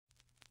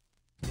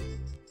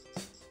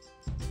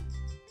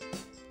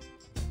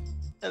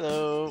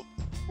Hello.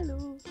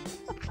 Hello.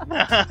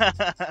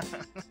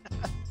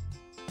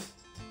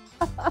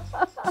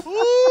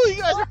 Ooh, you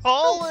guys are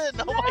hauling!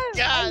 Oh my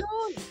god!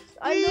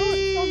 I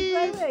launched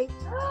on Zoe.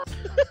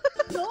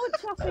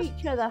 Launch off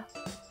each other.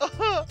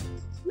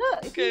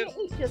 Look, if you hit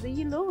each other,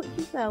 you launch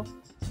yourself.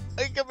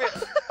 Hey, come here.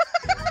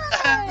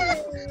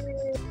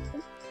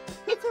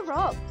 Hit a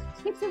rock.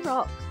 Hit a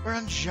rock. We're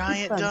on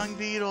giant dung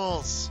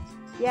beetles.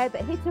 Yeah,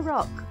 but hit a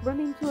rock.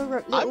 Run into a little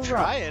rock. I'm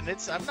trying.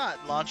 I'm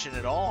not launching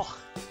at all.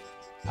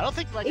 I don't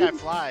think my guy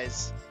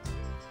flies.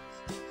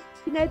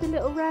 You know the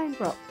little round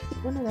rock?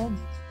 Hit one of them.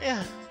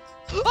 Yeah.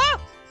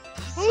 Ah!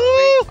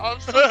 Sorry, I'm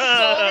so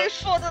sorry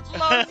for that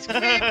loud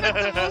scream, but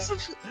there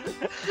wasn't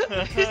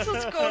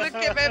pieces going to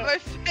get in my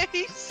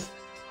face.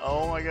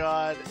 Oh my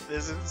god,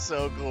 this is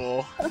so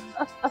cool.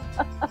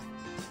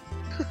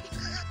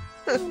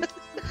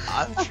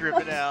 I'm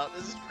tripping out.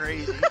 This is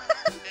crazy.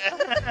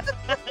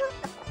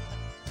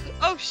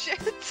 Oh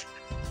shit!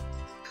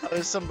 Oh,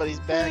 there's somebody's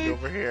bag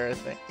over here, I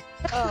think.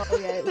 Oh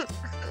yeah.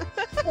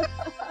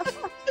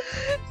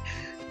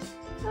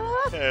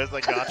 There's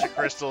like gotcha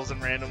crystals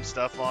and random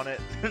stuff on it.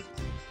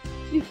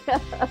 Yeah.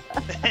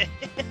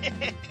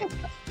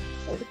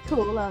 It's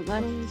cool, aren't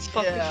they? It's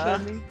fucking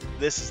funny.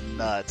 This is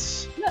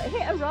nuts. Look,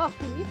 hit a rock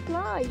and you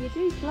fly. You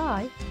do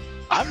fly.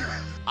 I'm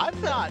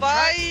not.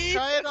 Bye.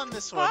 Try it on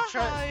this one.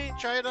 Bye.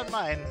 Try it on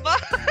mine. Bye.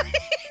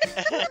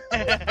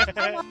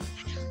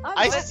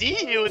 I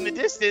see you in the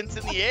distance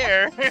in the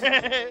air.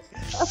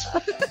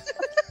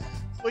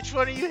 Which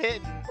one are you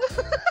hitting?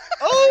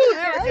 Oh,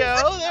 there we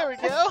go. There we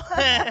go.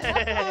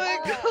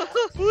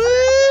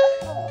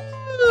 Oh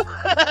my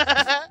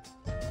god.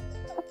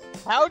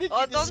 How did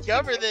you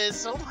discover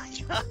this? Oh my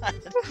god.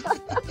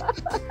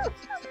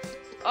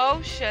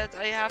 Oh shit,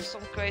 I have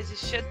some crazy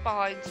shit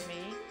behind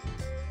me.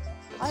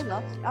 I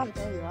lost. Oh,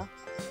 there you are.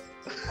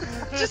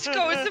 Just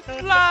going to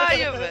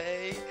fly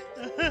away.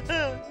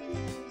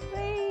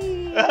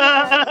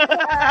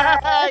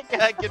 I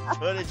got good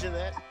footage of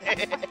that.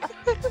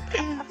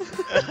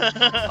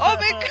 Oh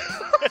my god,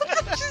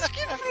 just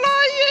keep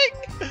flying.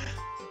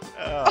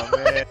 Oh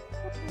man.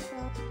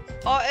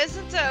 Oh,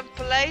 isn't there a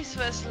place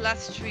with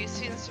less trees?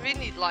 Since we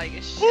need like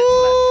a shit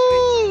less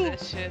trees in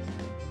this shit.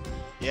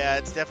 Yeah,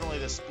 it's definitely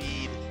the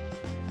speed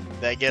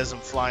that gives them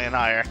flying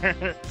higher.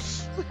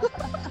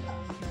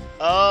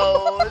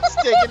 Oh, it's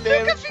taking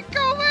damage. Look at me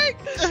going!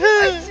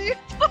 I see it.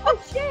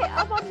 Oh shit,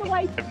 I'm on the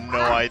way. I have no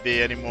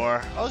idea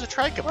anymore. Oh, there's a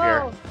trike up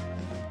here.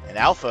 An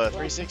Alpha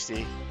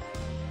 360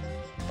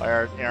 by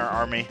our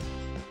army.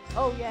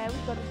 Oh yeah,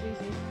 we've got to do this.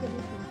 So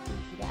we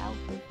can get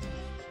Alpha.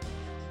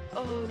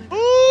 Oh, ooh,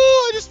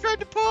 I just tried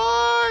to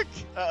park!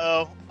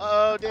 Uh-oh.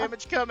 Uh-oh,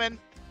 damage coming.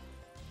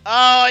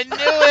 Oh, I knew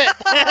it!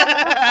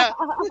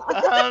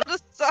 on the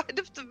side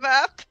of the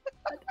map.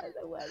 I don't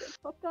know where the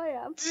fuck I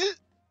am.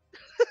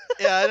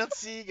 Yeah, I don't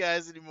see you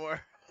guys anymore.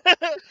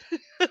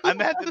 I'm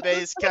at the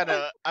base,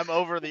 I'm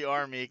over the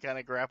army, kind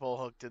of grapple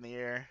hooked in the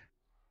air.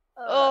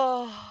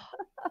 Oh.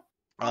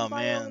 Oh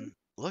man,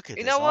 look at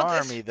this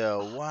army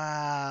though.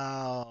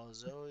 Wow,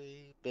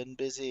 Zoe, been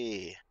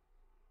busy.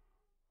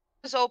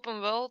 It's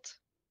open world.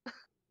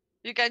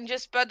 You can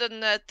just put a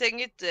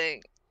thingy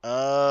thing.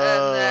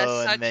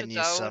 Oh, and then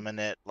you summon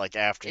it like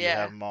after you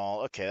have them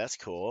all. Okay, that's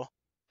cool.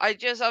 I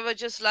would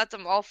just let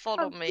them all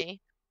follow me.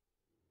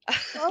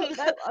 Oh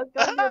no, I've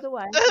gone the other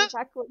way.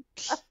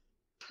 Backwards.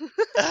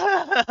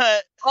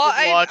 Oh,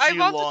 I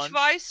want to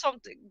try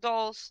something,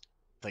 dolls.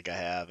 I think I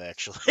have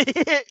actually.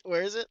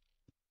 Where is it?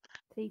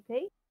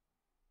 TP.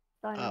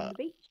 Sign on the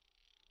beach.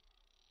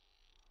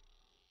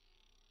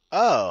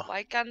 Oh.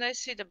 Why can't I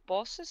see the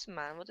bosses,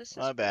 man? What is this?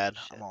 My bad.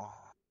 Bullshit?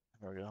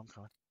 There we go. I'm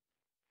coming.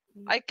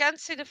 I can't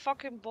see the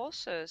fucking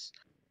bosses.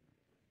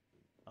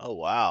 Oh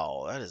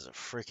wow, that is a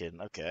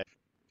freaking okay.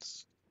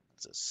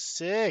 It's a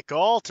sick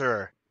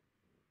altar.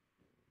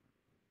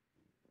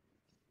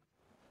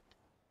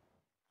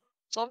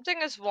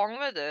 Something is wrong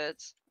with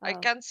it. Oh. I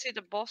can't see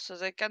the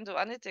bosses. I can't do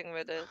anything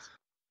with it.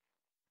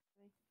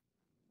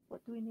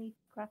 What do we need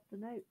to craft the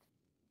note?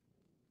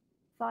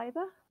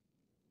 Fiber?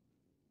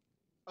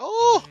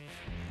 Oh!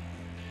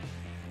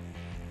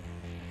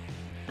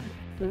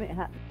 Limit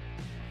hat.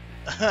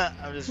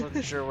 I'm just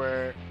wasn't sure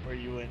where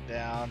you went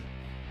down.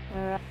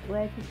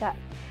 Where did that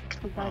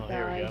guy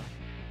die?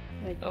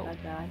 Here we go. Where did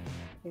I die?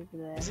 Over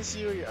there. Is this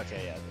you or you?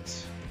 Okay, yeah,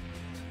 this.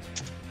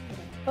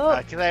 Oh,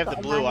 because I have the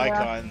blue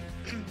icon.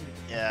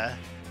 Yeah.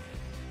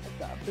 I've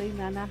got a blue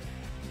mana.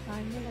 Am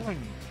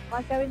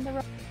I going the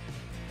wrong?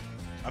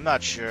 I'm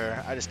not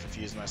sure. I just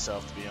confused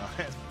myself, to be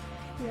honest.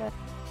 Yeah,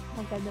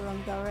 I'm going the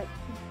wrong direction.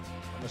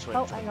 I'm just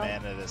waiting for the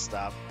mana to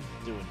stop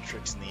doing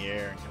tricks in the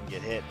air and come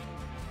get hit.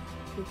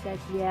 He said,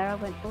 yeah, I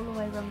went all the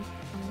way wrong.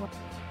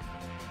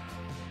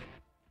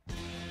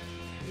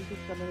 We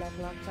just got to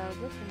level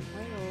ourselves up,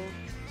 haven't we?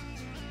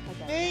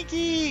 Or...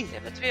 Minky!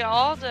 Yeah, but we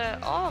are the...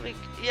 Oh,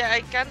 yeah,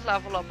 I can't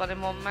level up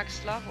anymore,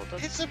 max level.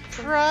 It's a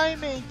prime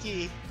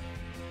Minky!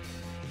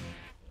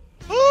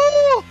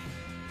 Ooh!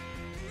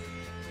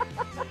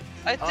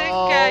 I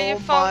think you Oh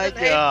found my an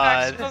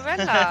apex god.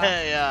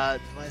 gorilla. Yeah,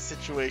 my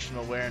situational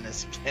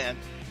awareness again.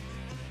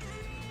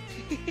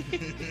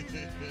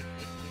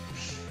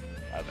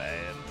 My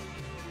bad.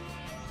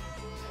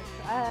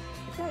 I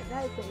don't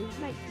know, but he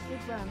makes a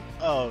good run.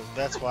 Oh,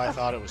 that's why I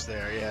thought it was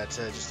there. Yeah,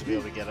 just to be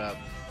able to get up.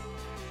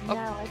 No,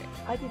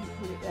 I didn't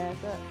put it there,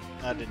 but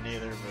I didn't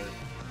either, but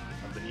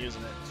I've been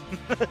using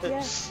it.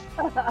 yeah,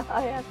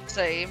 I have.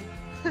 Same.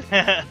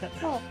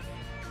 Oh,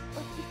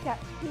 what's this cat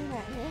seen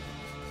out here?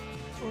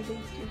 Or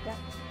these two cats?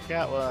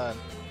 Got one.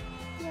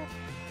 Yeah.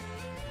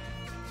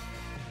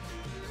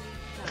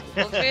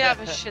 Don't we have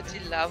a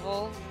shitty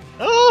level?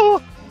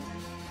 Oh!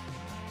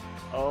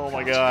 Oh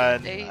my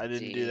Got god, I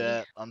didn't do 80.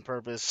 that on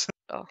purpose.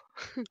 Oh.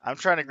 I'm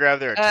trying to grab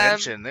their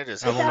attention. They're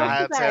just I will run.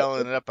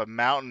 hightailing it up a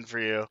mountain for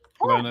you.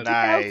 Oh, Learn it.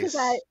 Nice.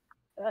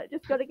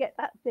 Just got to get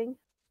that thing.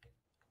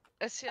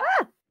 Is he...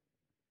 Ah!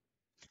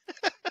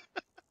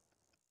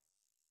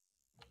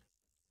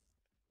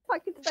 If I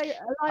could stay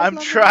alive I'm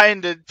long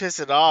trying to piss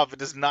it off. It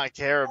does not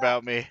care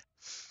about me.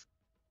 enough.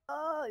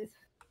 Oh,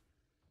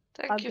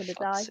 Thank I'm you, gonna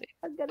die. Foxy.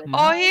 I'm gonna Mm.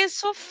 Oh, die. he is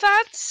so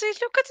fancy.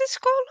 Look at his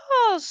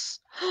colors.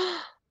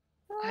 I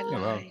Oh, Yeah,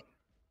 wow. like.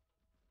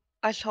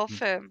 I love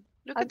him.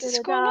 Look I'm at his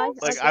gonna die.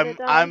 colors. Like I'm gonna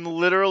die. I'm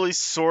literally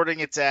sorting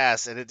its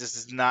ass, and it just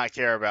does not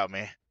care about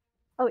me.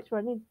 Oh, it's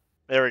running.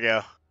 There we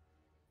go.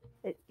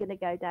 It's gonna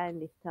go down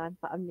this time,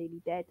 but I'm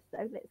nearly dead. So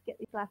let's get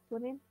this last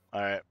one in.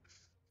 All right.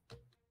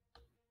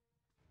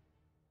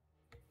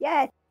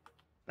 Yes.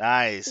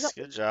 Nice.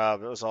 Good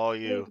job. It was all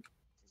you.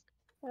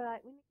 All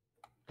right.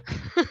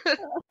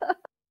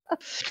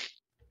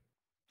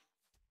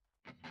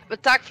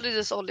 But thankfully,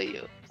 there's only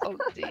you.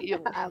 Only you.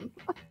 Oh,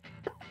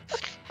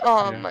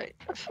 Oh Yeah. my.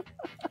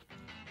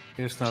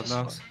 Here's not Just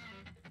lost.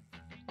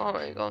 Oh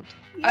my god.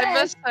 yes. I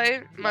must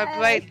say, my Yes.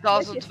 brain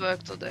doesn't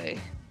work today.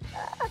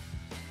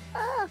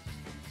 Ah.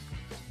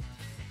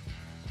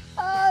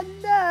 Oh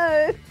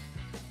no!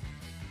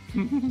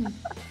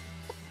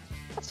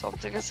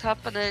 Something is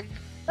happening.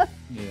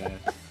 Yeah,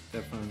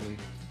 definitely.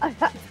 I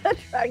had to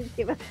drink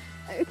him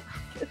out.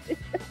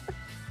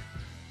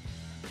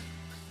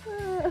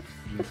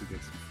 You need to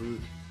get some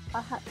food.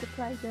 I had to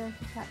play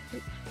dirty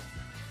tactics.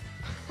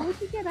 How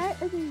did you get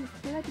out of these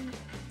bloody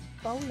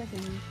bowler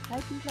things? How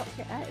did you not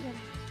get out of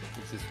them?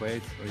 It's just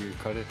wait, or you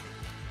cut it.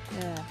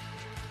 Yeah.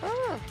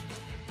 Oh.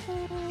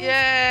 Oh.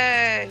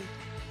 Yay!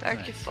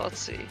 Thank you, Nice.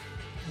 Fotsy.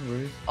 No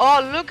worries.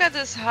 Oh, look at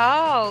his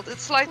health.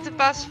 It's like the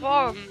best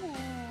one.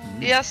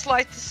 He Yeah. has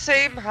like the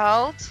same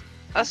health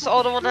as the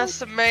other one has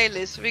the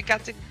melee, so we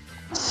got the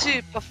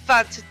super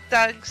fancy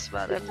tanks,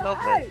 man. I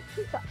love it.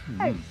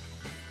 Mm.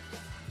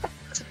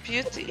 It's a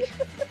beauty.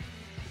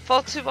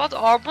 Fotsy, what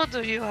armor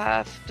do you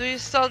have? Do you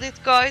still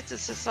need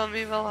guidance? And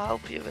we will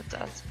help you with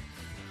that.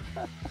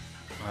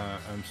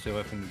 I'm still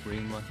having the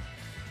green one.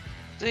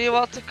 Do you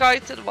want the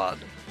guided one?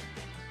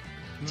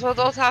 So I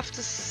don't have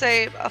the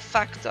same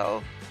effect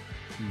though,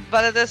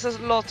 but it is a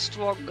lot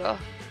stronger.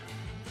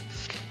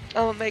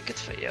 I will make it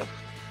for you.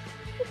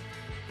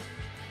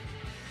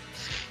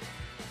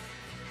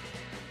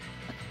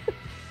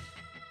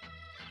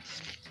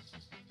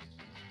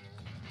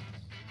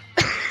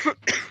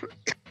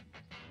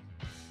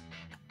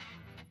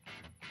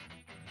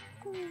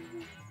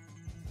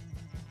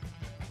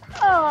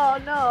 Oh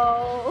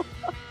no!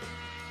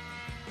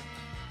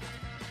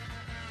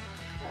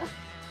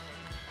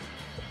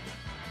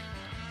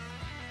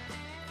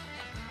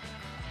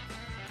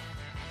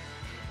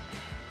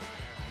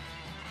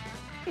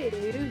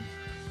 Ew.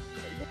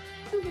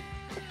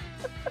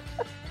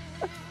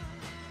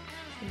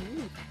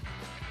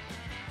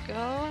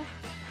 Go.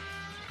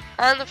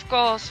 And of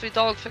course, we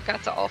don't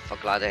forget to offer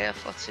Gladiator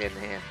Fotsy in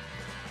here.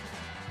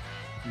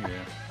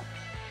 Yeah.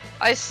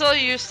 I saw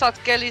you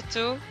start Kelly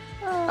too,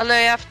 Oh, and I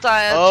have to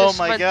Oh just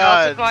my my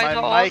god, Delta my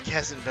on. mic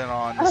hasn't been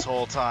on this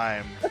whole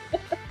time. it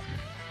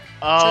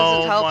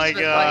Oh helps my with,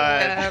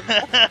 god.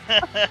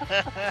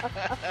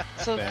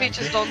 So Bang.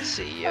 Peaches don't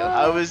see you.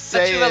 I was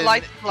But you saying were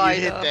like you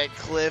hit Glider. that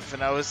cliff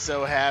and I was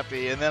so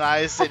happy, and then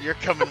I said you're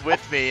coming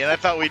with me, and I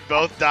thought we'd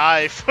both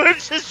die for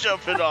just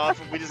jumping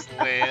off and we just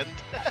land.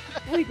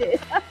 we did.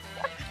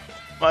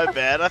 My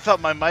bad. I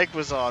thought my mic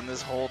was on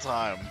this whole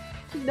time.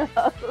 No.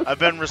 I've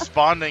been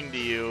responding to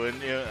you,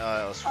 and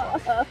that was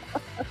funny.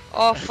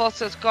 Oh,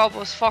 Fotsy's gob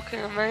was fucking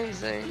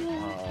amazing.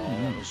 Oh,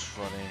 that was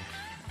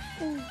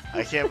funny.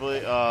 I can't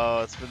believe.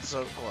 Oh, it's been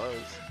so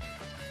close.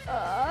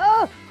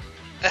 Oh,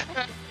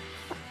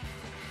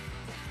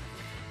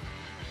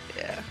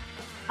 Yeah.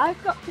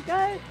 I've got to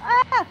go.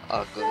 Ah!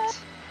 Oh, good.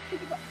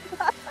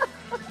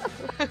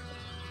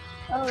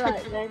 All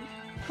right then.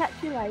 Catch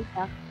you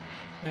later.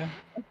 Yeah.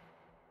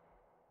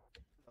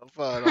 Have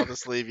fun. I'll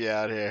just leave you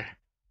out here.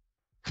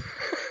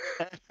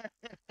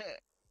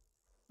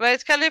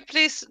 Wait, can you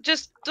please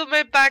just do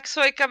my back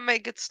so I can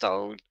make it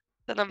stone?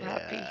 Then I'm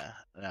happy. Yeah.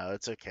 No,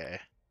 it's okay.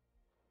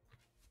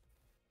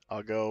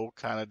 I'll go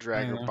kind of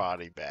drag her Yeah.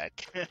 body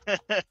back.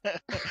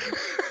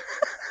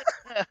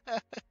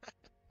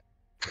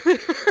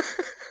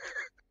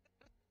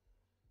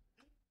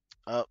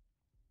 Oh,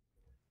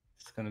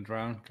 It's gonna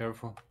drown.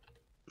 Careful.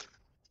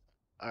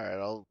 Alright,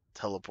 I'll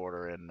teleport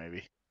her in,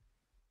 maybe.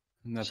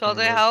 Not Shall gonna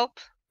they work. help?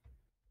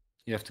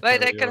 You have to Wait,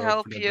 carry I can her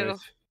help over the you.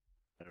 bridge.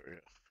 There we go.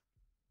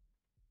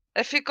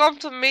 If you come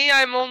to me,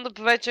 I'm on the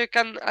bridge. I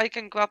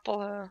can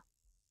grapple her.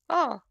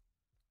 Oh.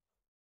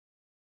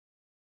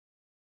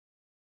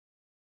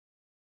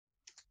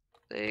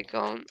 There you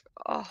go.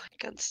 Oh, I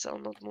can still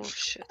not move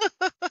shit.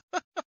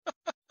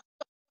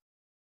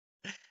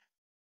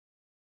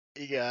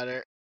 You got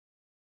her.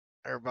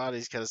 Her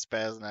body's kind of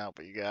spazzing out,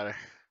 but you got her.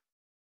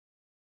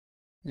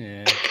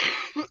 Yeah.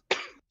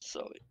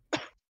 Sorry.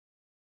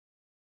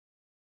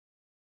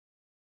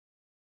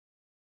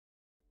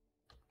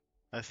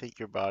 I think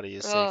your body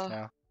is safe Oh.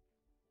 now.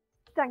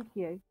 Thank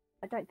you.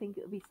 I don't think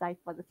it'll be safe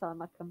by the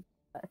time I come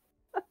back.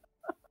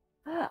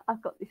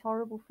 I've got this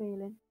horrible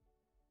feeling.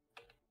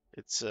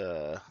 It's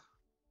It'll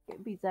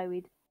be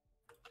Zoid.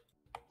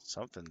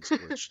 something's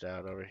glitched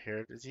out over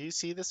here. Did you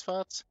see this,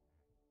 Fots?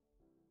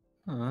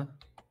 Huh?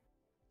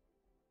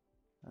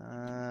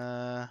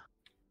 Yeah,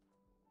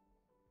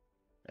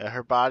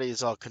 her body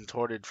is all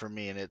contorted for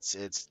me, and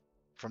it's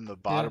from the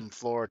bottom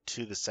floor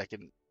to the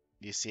second.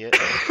 You see it?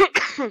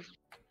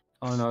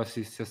 Oh no,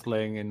 she's just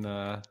laying in.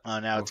 Oh,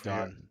 now it's over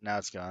here. gone. Now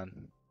it's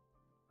gone.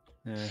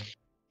 Yeah.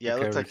 Yeah, it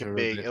looked like carried a her a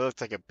big. bit. It looked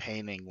like a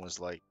painting was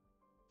like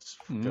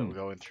Mm.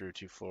 going through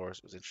 2 floors.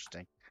 It was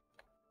interesting.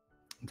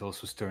 It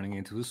also was turning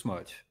into a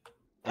smudge.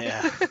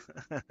 Yeah.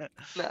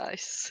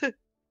 Nice.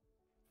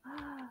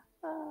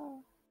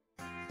 Oh.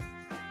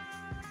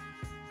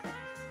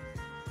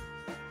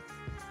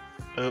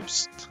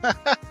 Oops.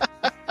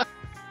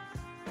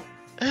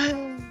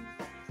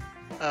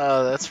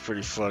 Oh, that's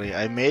pretty funny.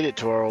 I made it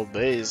to our old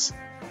base,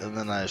 and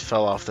then I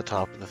fell off the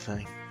top of the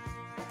thing.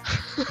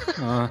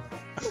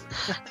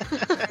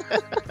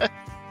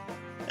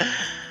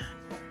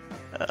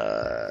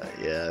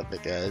 Yeah, I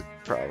think I'd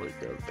probably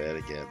go to bed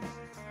again.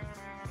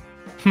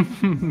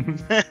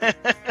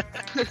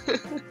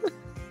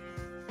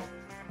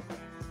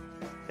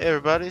 Hey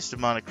everybody, it's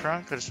Demonic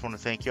Crunk. I just want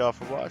to thank you all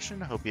for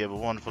watching. I hope you have a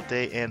wonderful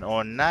day and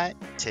or night.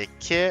 Take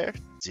care.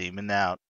 Demon out.